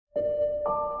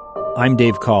I'm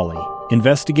Dave Cawley,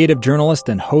 investigative journalist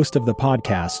and host of the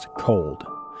podcast Cold.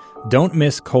 Don't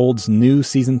miss Cold's new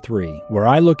Season 3, where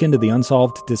I look into the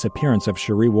unsolved disappearance of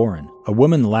Sheree Warren, a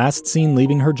woman last seen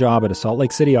leaving her job at a Salt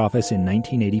Lake City office in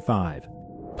 1985.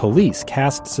 Police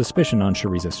cast suspicion on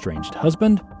Sheree's estranged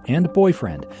husband and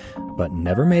boyfriend, but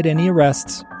never made any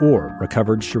arrests or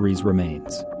recovered Sheree's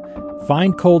remains.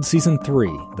 Find Cold Season 3,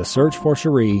 The Search for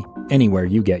Sheree, anywhere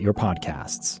you get your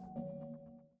podcasts.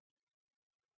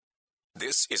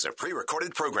 This is a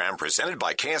pre-recorded program presented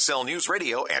by KSL News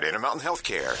Radio and Intermountain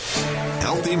Healthcare.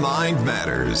 Healthy Mind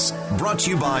Matters, brought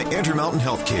to you by Intermountain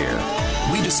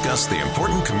Healthcare. We discuss the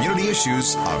important community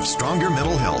issues of stronger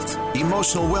mental health,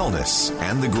 emotional wellness,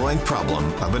 and the growing problem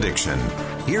of addiction.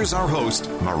 Here's our host,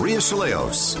 Maria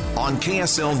Chaleos, on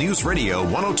KSL News Radio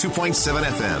 102.7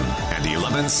 FM and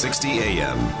 1160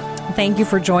 AM. Thank you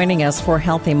for joining us for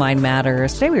Healthy Mind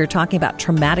Matters. Today we are talking about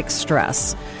traumatic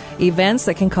stress, events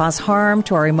that can cause harm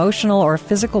to our emotional or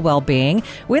physical well-being.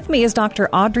 With me is Dr.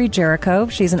 Audrey Jericho.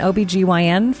 She's an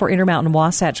OBGYN for Intermountain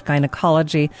Wasatch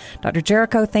Gynecology. Dr.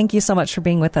 Jericho, thank you so much for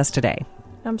being with us today.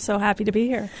 I'm so happy to be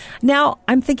here. Now,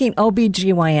 I'm thinking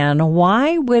OBGYN.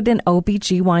 Why would an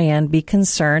OBGYN be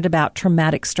concerned about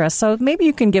traumatic stress? So maybe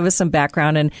you can give us some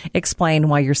background and explain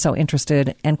why you're so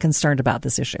interested and concerned about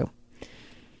this issue.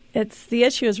 The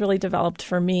issue has really developed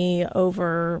for me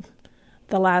over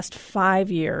the last 5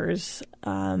 years.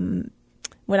 When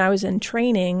I was in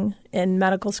training in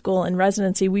medical school and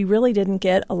residency, we really didn't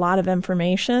get a lot of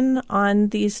information on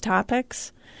these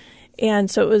topics. And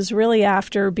so it was really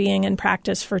after being in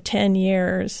practice for 10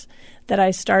 years that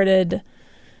I started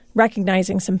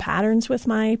recognizing some patterns with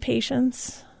my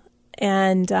patients.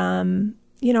 And,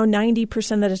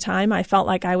 90% of the time I felt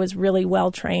like I was really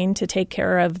well trained to take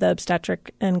care of the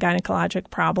obstetric and gynecologic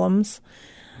problems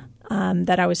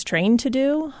that I was trained to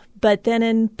do. But then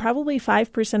in probably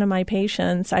 5% of my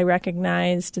patients, I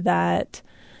recognized that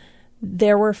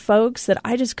there were folks that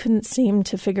I just couldn't seem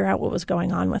to figure out what was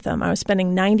going on with them. I was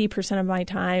spending 90% of my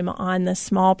time on this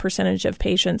small percentage of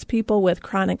patients, people with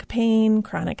chronic pain,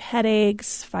 chronic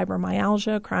headaches,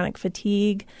 fibromyalgia, chronic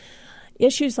fatigue,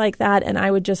 issues like that. And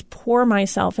I would just pour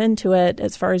myself into it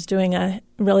as far as doing a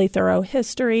really thorough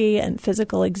history and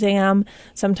physical exam,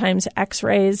 sometimes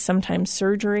x-rays, sometimes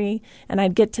surgery. And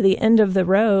I'd get to the end of the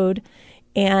road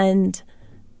and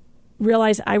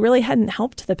realize I really hadn't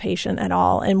helped the patient at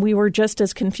all. And we were just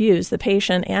as confused, the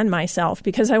patient and myself,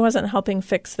 because I wasn't helping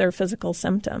fix their physical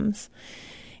symptoms.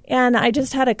 And I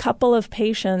just had a couple of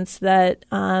patients that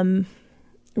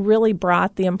really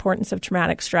brought the importance of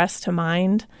traumatic stress to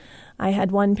mind. I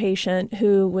had one patient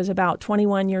who was about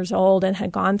 21 years old and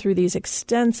had gone through these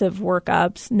extensive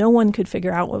workups. No one could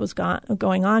figure out what was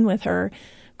going on with her,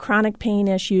 chronic pain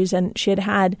issues, and she had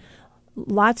had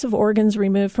lots of organs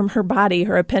removed from her body,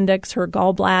 her appendix, her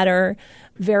gallbladder,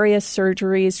 various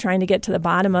surgeries trying to get to the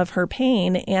bottom of her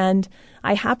pain. And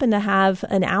I happened to have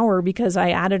an hour because I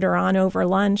added her on over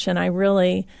lunch, and I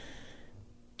really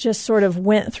just sort of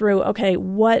went through, okay,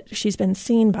 what she's been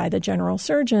seen by the general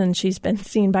surgeon, she's been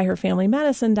seen by her family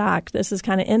medicine doc. This is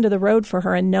kind of end of the road for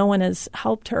her, and no one has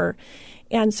helped her.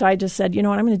 And so I just said, you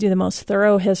know what, I'm going to do the most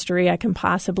thorough history I can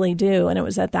possibly do. And it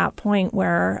was at that point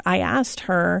where I asked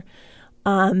her,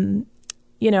 1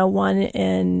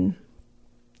 in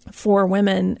 4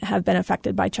 women have been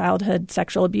affected by childhood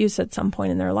sexual abuse at some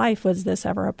point in their life. Was this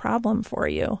ever a problem for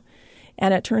you?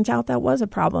 And it turns out that was a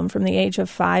problem. From the age of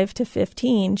 5 to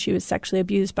 15, she was sexually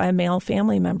abused by a male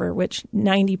family member, which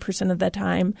 90% of the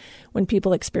time when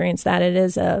people experience that, it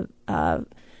is a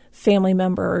family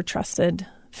member or trusted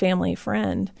family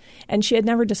friend. And she had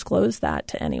never disclosed that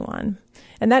to anyone.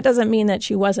 And that doesn't mean that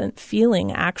she wasn't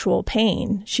feeling actual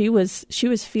pain. She was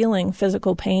feeling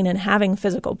physical pain and having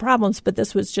physical problems, but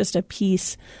this was just a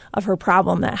piece of her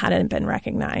problem that hadn't been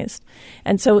recognized.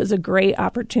 And so it was a great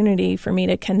opportunity for me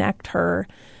to connect her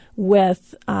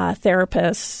with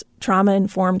therapists,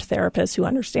 trauma-informed therapists who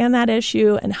understand that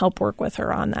issue and help work with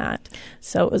her on that.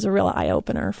 So it was a real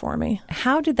eye-opener for me.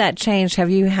 How did that change?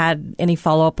 Have you had any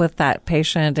follow-up with that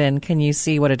patient, and can you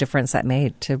see what a difference that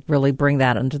made to really bring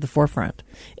that into the forefront?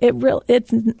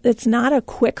 It's not a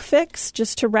quick fix,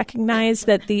 just to recognize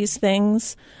that these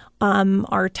things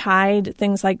are tied.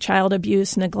 Things like child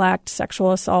abuse, neglect,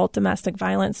 sexual assault, domestic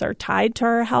violence are tied to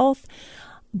our health.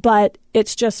 But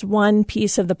it's just one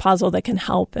piece of the puzzle that can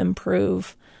help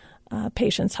improve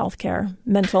patients' health care,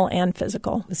 mental and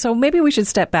physical. So maybe we should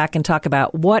step back and talk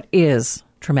about what is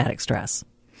traumatic stress,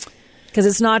 because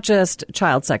it's not just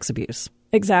child sex abuse.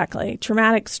 Exactly.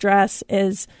 Traumatic stress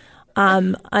is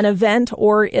an event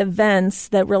or events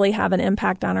that really have an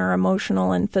impact on our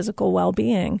emotional and physical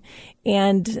well-being.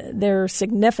 And they're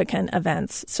significant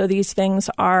events. So these things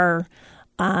are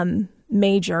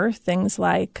major, things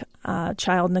like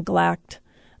child neglect,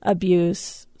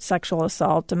 abuse, sexual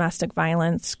assault, domestic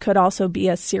violence, could also be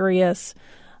a serious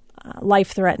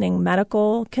life-threatening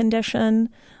medical condition,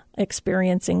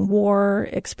 experiencing war,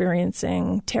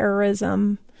 experiencing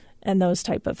terrorism, and those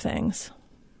type of things.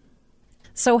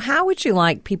 So how would you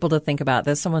like people to think about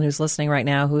this? Someone who's listening right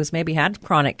now who has maybe had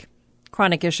chronic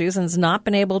issues and has not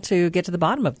been able to get to the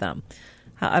bottom of them.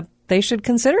 They should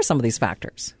consider some of these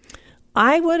factors.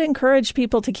 I would encourage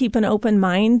people to keep an open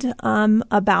mind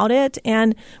about it.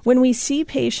 And when we see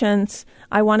patients,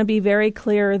 I want to be very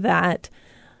clear that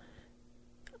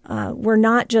we're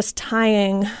not just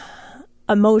tying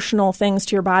emotional things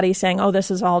to your body saying, oh,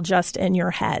 this is all just in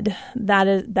your head.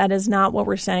 That is not what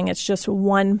we're saying. It's just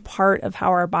one part of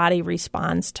how our body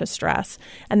responds to stress.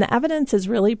 And the evidence is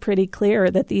really pretty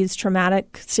clear that these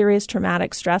serious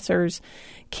traumatic stressors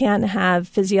can have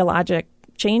physiologic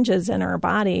changes in our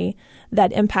body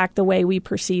that impact the way we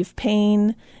perceive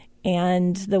pain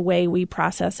and the way we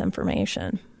process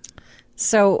information.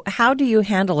 So how do you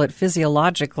handle it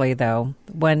physiologically, though,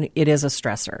 when it is a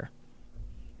stressor?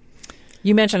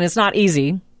 You mentioned it's not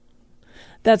easy.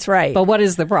 That's right. But what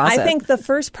is the process? I think the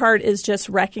first part is just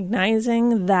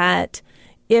recognizing that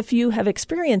if you have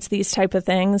experienced these type of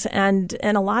things, and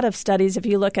in a lot of studies, if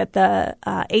you look at the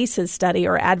ACEs study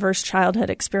or Adverse Childhood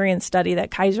Experience study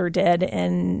that Kaiser did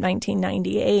in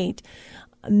 1998,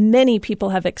 many people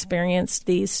have experienced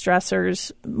these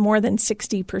stressors. More than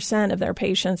 60% of their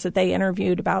patients that they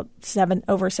interviewed,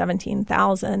 over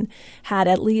 17,000, had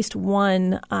at least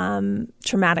one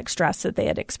traumatic stress that they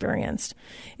had experienced.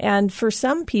 And for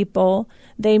some people,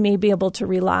 they may be able to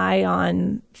rely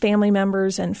on family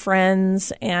members and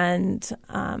friends and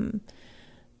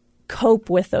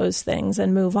cope with those things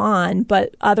and move on.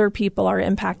 But other people are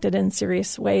impacted in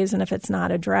serious ways, and if it's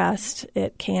not addressed,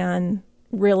 it can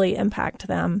really impact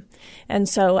them. And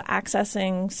so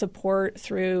accessing support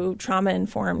through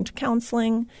trauma-informed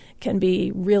counseling can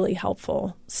be really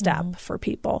helpful step for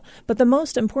people. But the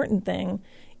most important thing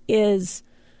is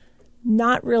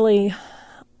not really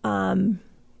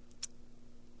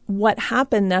what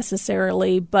happened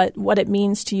necessarily, but what it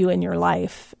means to you in your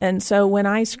life. And so when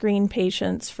I screen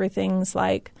patients for things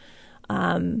like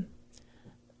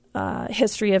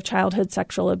history of childhood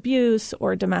sexual abuse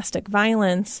or domestic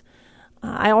violence,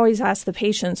 I always ask the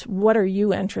patients, what are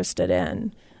you interested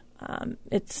in?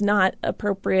 It's not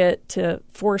appropriate to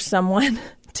force someone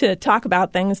to talk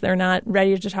about things they're not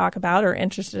ready to talk about or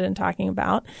interested in talking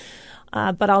about.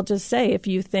 But I'll just say, if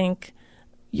you think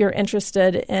you're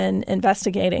interested in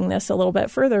investigating this a little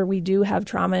bit further, we do have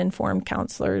trauma-informed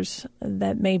counselors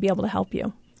that may be able to help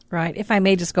you. Right. If I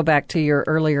may just go back to your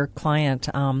earlier client,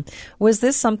 was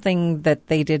this something that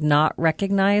they did not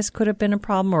recognize could have been a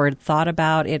problem, or had thought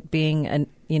about it being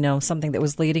something that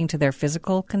was leading to their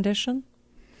physical condition?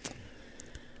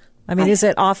 I mean, is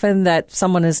it often that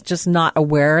someone is just not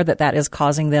aware that that is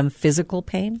causing them physical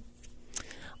pain?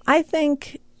 I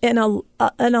think in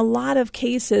a lot of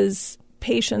cases,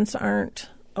 patients aren't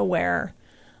aware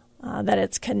that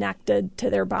it's connected to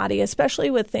their body, especially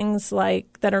with things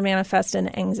like that are manifest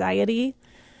in anxiety,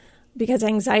 because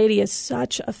anxiety is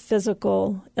such a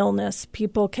physical illness.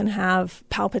 People can have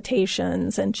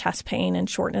palpitations and chest pain and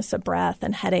shortness of breath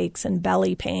and headaches and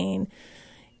belly pain.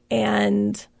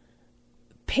 And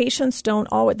patients don't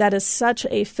always, that is such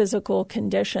a physical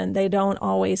condition, they don't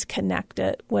always connect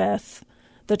it with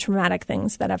the traumatic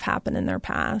things that have happened in their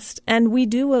past. And we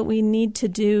do what we need to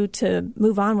do to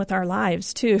move on with our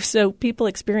lives, too. So people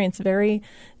experience very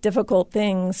difficult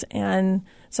things, and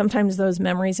sometimes those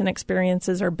memories and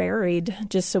experiences are buried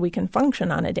just so we can function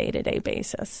on a day-to-day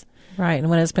basis. Right. And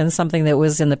when it's been something that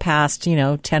was in the past,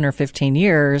 10 or 15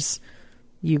 years,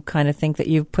 you kind of think that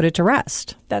you've put it to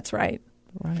rest. That's right.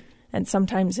 Right. And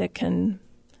sometimes it can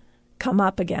come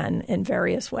up again in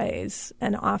various ways,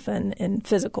 and often in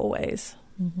physical ways.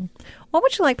 Mm-hmm. What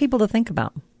would you like people to think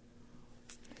about?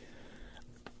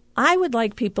 I would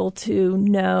like people to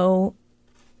know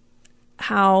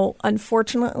how,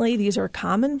 unfortunately, these are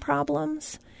common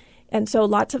problems. And so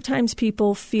lots of times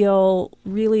people feel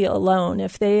really alone.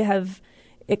 If they have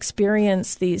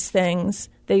experienced these things,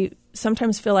 they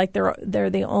sometimes feel like they're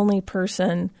the only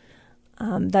person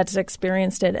that's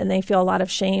experienced it, and they feel a lot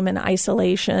of shame and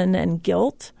isolation and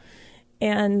guilt.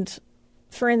 And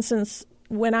for instance,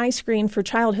 when I screen for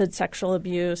childhood sexual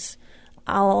abuse,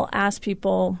 I'll ask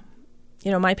people,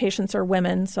 my patients are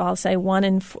women, so I'll say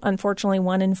unfortunately,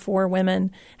 1 in 4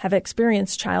 women have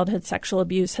experienced childhood sexual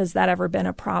abuse. Has that ever been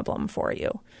a problem for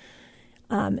you?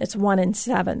 It's 1 in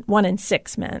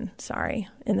 6 men,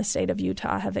 in the state of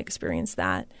Utah have experienced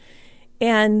that.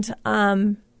 And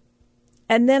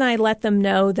then I let them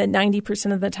know that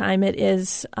 90% of the time it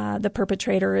is the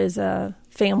perpetrator is a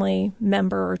family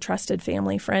member or trusted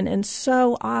family friend. And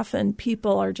so often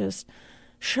people are just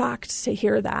shocked to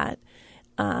hear that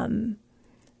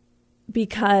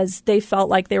because they felt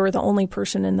like they were the only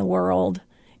person in the world.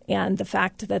 And the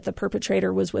fact that the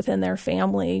perpetrator was within their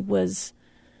family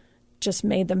just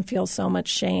made them feel so much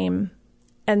shame.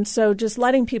 And so just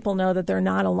letting people know that they're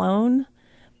not alone,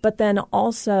 but then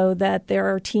also that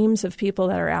there are teams of people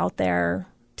that are out there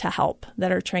to help,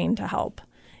 that are trained to help,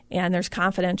 and there's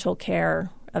confidential care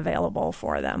available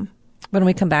for them. When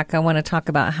we come back, I want to talk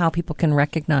about how people can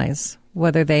recognize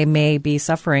whether they may be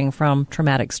suffering from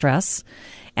traumatic stress.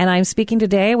 And I'm speaking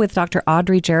today with Dr.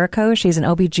 Audrey Jericho. She's an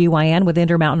OBGYN with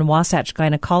Intermountain Wasatch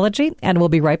Gynecology, and we'll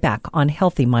be right back on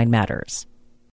Healthy Mind Matters.